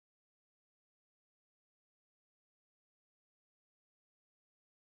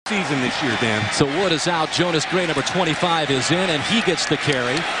season this year, Dan. So Wood is out. Jonas Gray, number 25, is in, and he gets the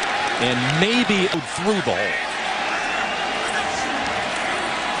carry. And maybe Through the hole.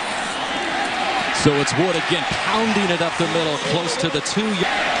 So it's Wood again, pounding it up the middle, close to the 2 yard.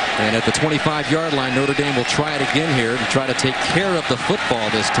 And at the 25-yard line, Notre Dame will try it again here to try to take care of the football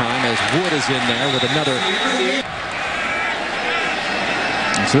this time as Wood is in there with another.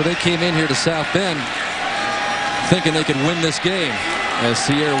 And so they came in here to South Bend thinking they could win this game as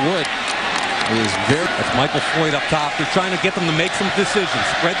Sierra Wood is very. That's Michael Floyd up top. They're trying to get them to make some decisions.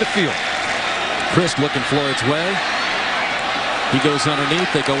 Spread the field. Christ looking Floyd's way. He goes underneath.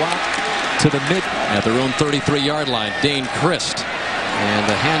 They go out to the mid at their own 33-yard line. Dane Christ. And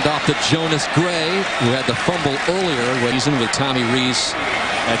the handoff to Jonas Gray, who had the fumble earlier with Tommy Rees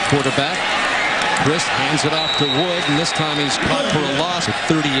at quarterback. Christ hands it off to Wood, and this time he's caught for a loss of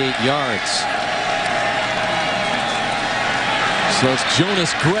 38 yards. So it's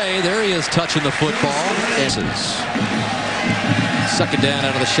Jonas Gray. There he is touching the football. Second down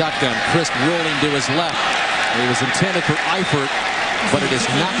out of the shotgun. Christ rolling to his left. It was intended for Eifert, but it is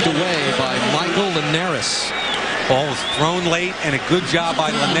knocked away by Michael Linares. Ball was thrown late, and a good job by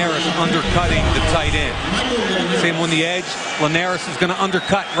Linares undercutting the tight end. Same on the edge. Linares is going to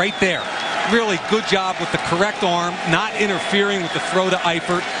undercut right there. Really good job with the correct arm, not interfering with the throw to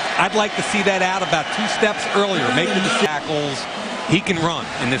Eifert. I'd like to see that out about 2 steps earlier. Make the tackles. He can run,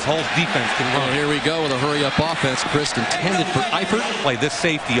 and this whole defense can run. Oh, here we go with a hurry-up offense. Christ intended for Eifert. Play this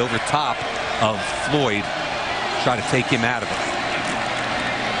safety over top of Floyd. Try to take him out of it.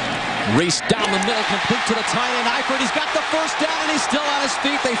 Race down the middle, complete to the tight end. Eifert, he's got the first down, and he's still on his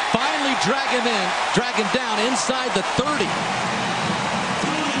feet. They finally drag him down inside the 30.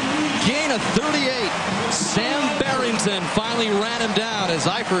 Gain of 38. Sam Barrington finally ran him down as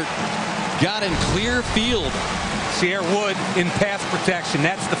Eifert got in clear field. Sierra Wood in pass protection.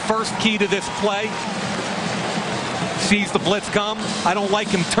 That's the first key to this play. Sees the blitz come. I don't like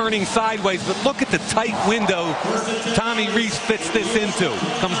him turning sideways, but look at the tight window Tommy Rees fits this into.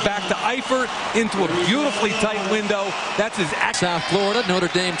 Comes back to Eifert into a beautifully tight window. That's his South Florida, Notre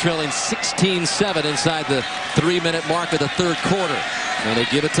Dame trailing 16-7 inside the 3-minute mark of the third quarter. And they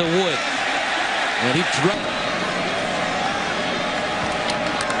give it to Wood. And he dropped.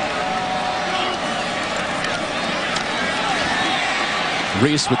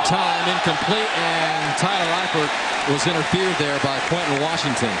 Rees with time, incomplete, and Tyler Eifert was interfered there by Quentin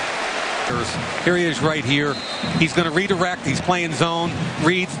Washington. Here he is right here. He's going to redirect. He's playing zone.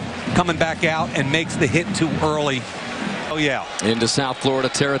 Reed's coming back out and makes the hit too early. Oh, yeah. Into South Florida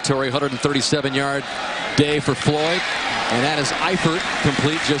territory, 137-yard day for Floyd. And that is Eifert,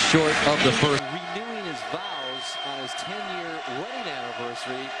 complete just short of the first. Renewing his vows on his 10-year wedding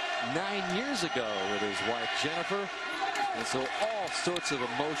anniversary 9 years ago with his wife Jennifer. And so all sorts of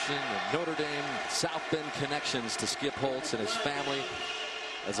emotion and Notre Dame, South Bend connections to Skip Holtz and his family.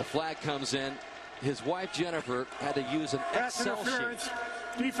 As a flag comes in, his wife Jennifer had to use an Excel sheet.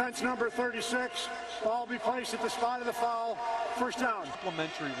 Defense number 36. Ball be placed at the spot of the foul. First down.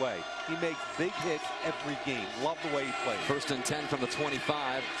 Complimentary way. He makes big hits every game. Love the way he plays. 1st and 10 from the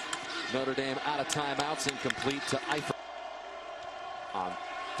 25. Notre Dame out of timeouts, incomplete to Eifert on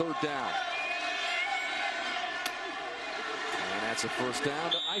 3rd down. And that's a first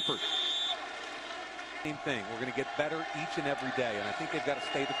down to Eifert. Same thing. We're going to get better each and every day, and I think they've got to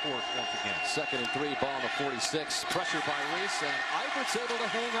stay the course once again. 2nd and 3, ball on the 46. Pressure by Rees, and Eifert's able to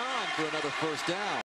hang on for another first down.